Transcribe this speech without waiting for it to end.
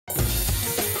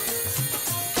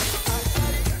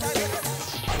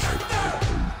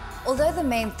Although the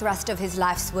main thrust of his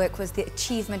life's work was the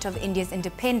achievement of India's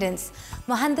independence,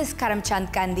 Mohandas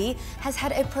Karamchand Gandhi has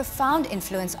had a profound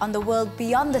influence on the world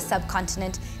beyond the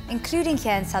subcontinent, including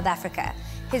here in South Africa.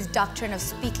 His doctrine of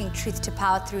speaking truth to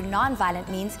power through non-violent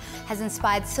means has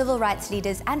inspired civil rights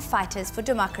leaders and fighters for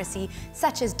democracy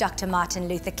such as Dr. Martin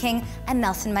Luther King and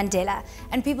Nelson Mandela,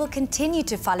 and people continue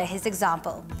to follow his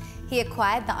example. He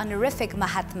acquired the honorific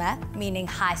Mahatma, meaning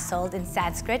high-souled in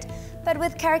Sanskrit, but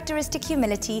with characteristic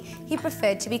humility, he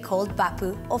preferred to be called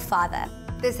Bapu, or father.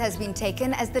 This has been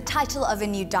taken as the title of a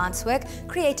new dance work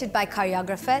created by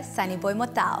choreographer Sunny Boy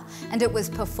Motao, and it was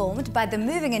performed by the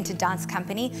Moving Into Dance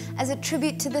company as a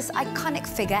tribute to this iconic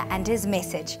figure and his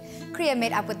message. Kriya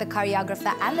met up with the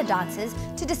choreographer and the dancers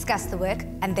to discuss the work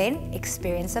and then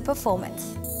experience a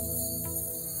performance.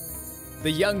 The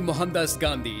young Mohandas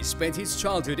Gandhi spent his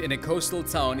childhood in a coastal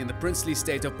town in the princely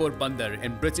state of Porbandar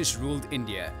in British-ruled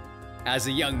India. As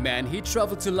a young man, he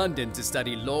travelled to London to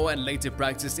study law and later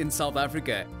practiced in South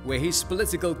Africa, where his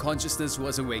political consciousness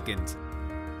was awakened.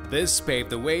 This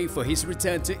paved the way for his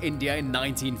return to India in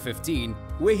 1915,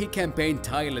 where he campaigned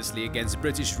tirelessly against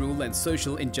British rule and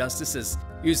social injustices,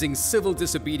 using civil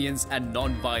disobedience and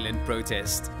non-violent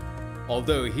protest.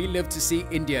 Although he lived to see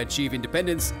India achieve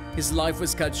independence, his life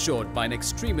was cut short by an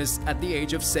extremist at the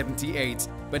age of 78,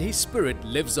 but his spirit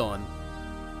lives on.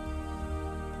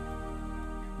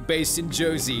 Based in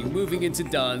Josie, Moving Into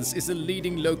Dance is a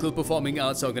leading local performing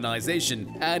arts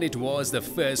organization, and it was the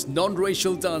first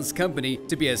non-racial dance company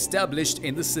to be established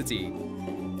in the city.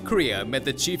 Kriya met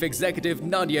the chief executive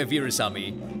Nadia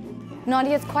Veerasamy.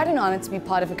 Nadia, it's quite an honor to be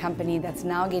part of a company that's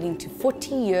now getting to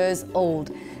 40 years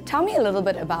old. Tell me a little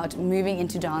bit about Moving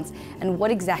Into Dance and what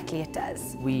exactly it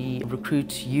does. We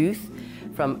recruit youth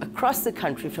from across the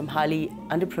country from highly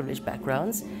underprivileged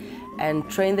backgrounds and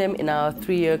train them in our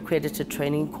 3-year accredited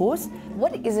training course.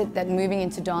 What is it that Moving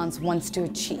Into Dance wants to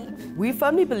achieve? We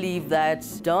firmly believe that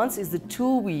dance is the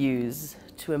tool we use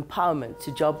to empowerment,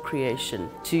 to job creation,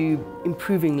 to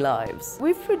improving lives.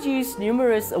 We've produced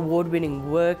numerous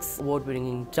award-winning works,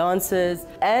 award-winning dancers,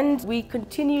 and we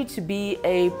continue to be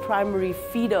a primary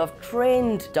feeder of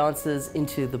trained dancers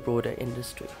into the broader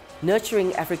industry,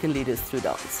 nurturing African leaders through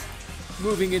dance.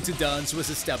 Moving Into Dance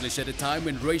was established at a time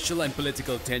when racial and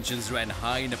political tensions ran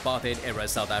high in apartheid-era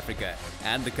South Africa,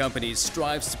 and the company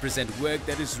strives to present work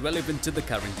that is relevant to the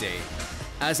current day.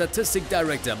 As Artistic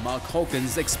Director Mark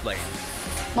Hawkins explained.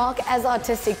 Mark, as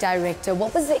Artistic Director,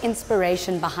 what was the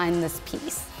inspiration behind this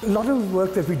piece? A lot of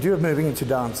work that we do of Moving Into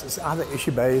Dance is either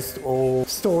issue-based or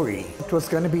story. It was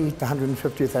going to be the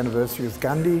 150th anniversary of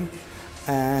Gandhi,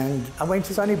 and I went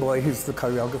to Sunny Boy, who's the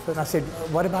choreographer, and I said,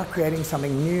 what about creating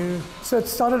something new? So it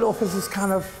started off as this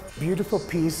kind of beautiful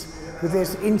piece with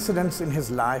there's incidents in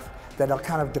his life that are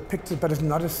kind of depicted, but it's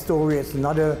not a story, it's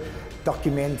not a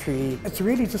documentary, it's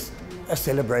really just a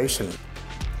celebration.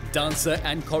 Dancer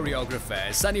and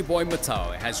choreographer Sunny Boy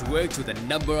Motao has worked with a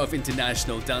number of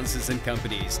international dancers and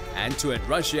companies and toured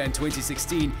Russia in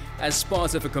 2016 as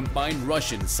part of a combined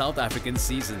Russian-South African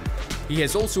season. He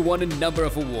has also won a number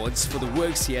of awards for the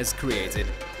works he has created.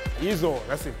 Izo,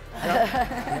 that's it.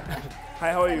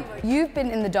 Hi, how are you? You've been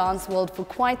in the dance world for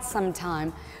quite some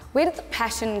time. Where did the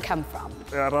passion come from?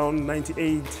 Around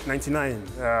 98, 99,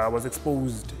 I was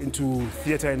exposed into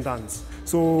theatre and dance.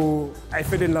 So I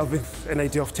fell in love with an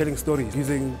idea of telling stories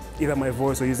using either my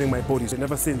voice or using my body. And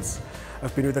ever since,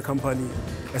 I've been with the company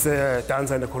as a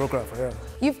dancer and a choreographer. Yeah.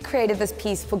 You've created this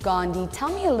piece for Gandhi. Tell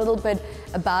me a little bit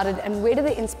about it and where did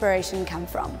the inspiration come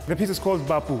from? The piece is called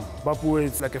Bapu. Bapu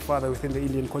is like a father within the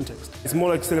Indian context. It's more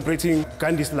like celebrating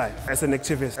Gandhi's life as an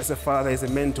activist, as a father, as a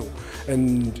mentor.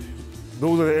 And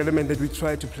those are the elements that we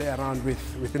try to play around with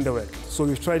within the work. So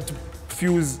we've tried to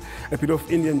fuse a bit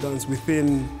of Indian dance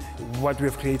within what we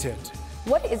have created.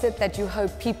 What is it that you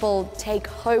hope people take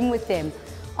home with them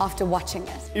after watching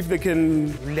it? If they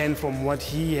can learn from what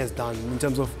he has done in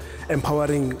terms of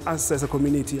empowering us as a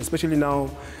community, especially now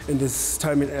in this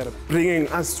time and era, bringing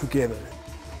us together.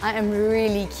 I am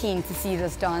really keen to see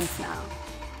this dance now.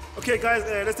 Okay guys,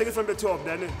 let's take it from the top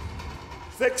then.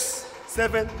 6,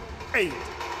 7, 8.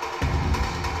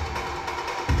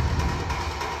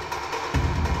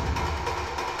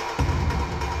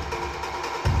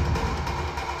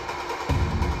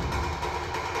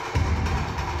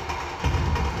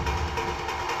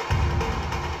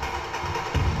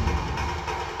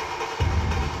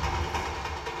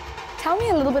 Tell me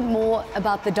a little bit more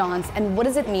about the dance and what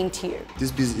does it mean to you?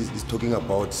 This piece is talking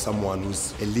about someone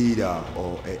who's a leader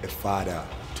or a father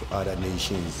to other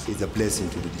nations. It's a blessing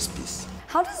to do this piece.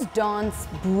 How does dance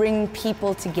bring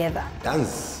people together?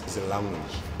 Dance is a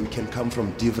language. We can come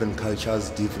from different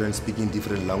cultures, speaking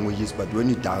different languages, but when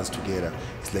you dance together,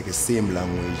 it's like the same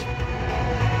language.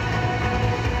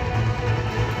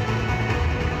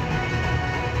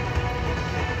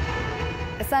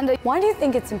 Asanda, why do you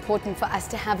think it's important for us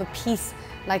to have a piece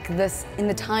like this in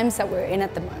the times that we're in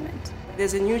at the moment?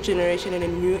 There's a new generation and a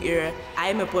new era.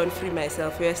 I'm a born free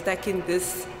myself. We are stuck in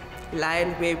this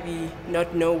line where we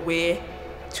not know where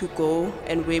to go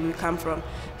and where we come from.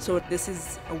 So this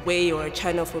is a way or a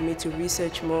channel for me to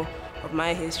research more of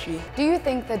my history. Do you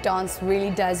think that dance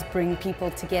really does bring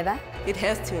people together? It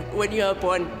has to. When you are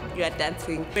born, you are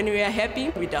dancing. When we are happy,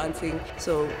 we're dancing.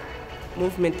 So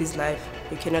movement is life.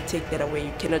 You cannot take that away.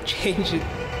 You cannot change it.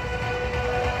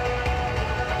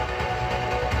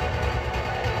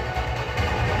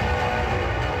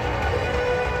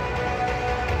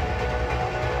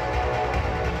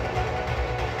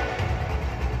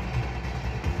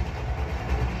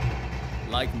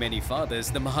 Like many fathers,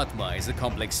 the Mahatma is a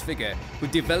complex figure who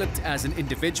developed as an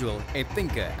individual, a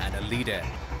thinker and a leader.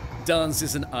 Dance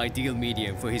is an ideal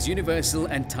medium for his universal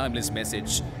and timeless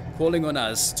message, calling on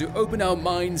us to open our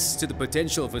minds to the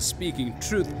potential for speaking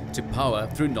truth to power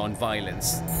through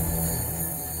non-violence.